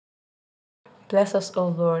Bless us, O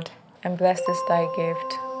Lord, and bless this thy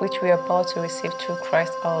gift, which we are about to receive through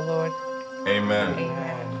Christ our Lord. Amen.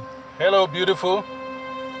 Amen. Hello, beautiful.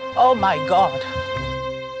 Oh my God.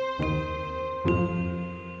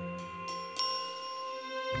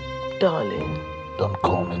 Darling. Don't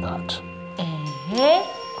call me that.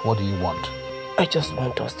 What do you want? I just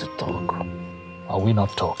want us to talk. Are we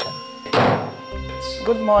not talking?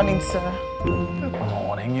 Good morning, sir. Good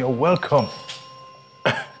morning. You're welcome.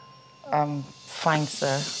 I'm fine,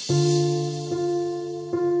 sir.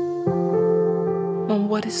 Mom,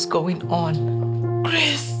 what is going on?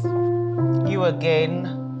 Chris! You again?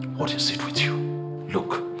 What is it with you?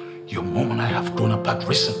 Look, your mom and I have grown apart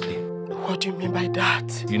recently. What do you mean by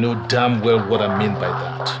that? You know damn well what I mean by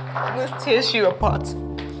that. This tears you apart.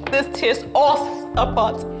 This tears us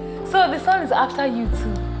apart. So the son is after you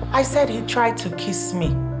too? I said he tried to kiss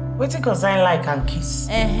me. Wait because I like and kiss.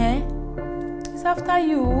 He's after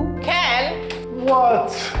you. Ken!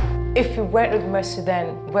 What? If you weren't with Mercy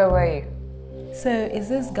then, where were you? So, is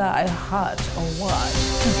this guy hot or what?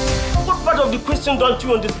 What part of the question don't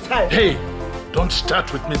you understand? Hey, don't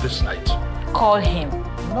start with me this night. Call him.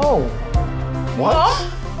 No. What?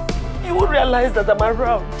 Huh? You will realize that I'm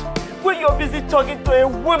around when you're busy talking to a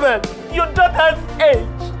woman your daughter's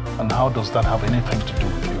age. And how does that have anything to do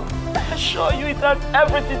with you? I assure you it has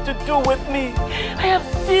everything to do with me. I am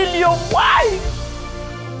still your wife.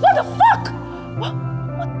 What the fuck?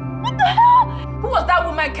 What the hell? Who was that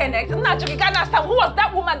woman, Kenneth? I'm not joking. Can't understand. Who was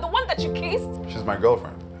that woman? The one that you kissed? She's my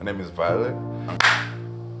girlfriend. Her name is Violet.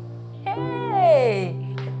 Hey!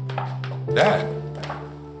 Dad.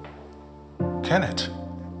 Kenneth,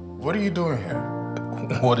 what are you doing here?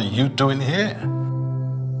 What are you doing here?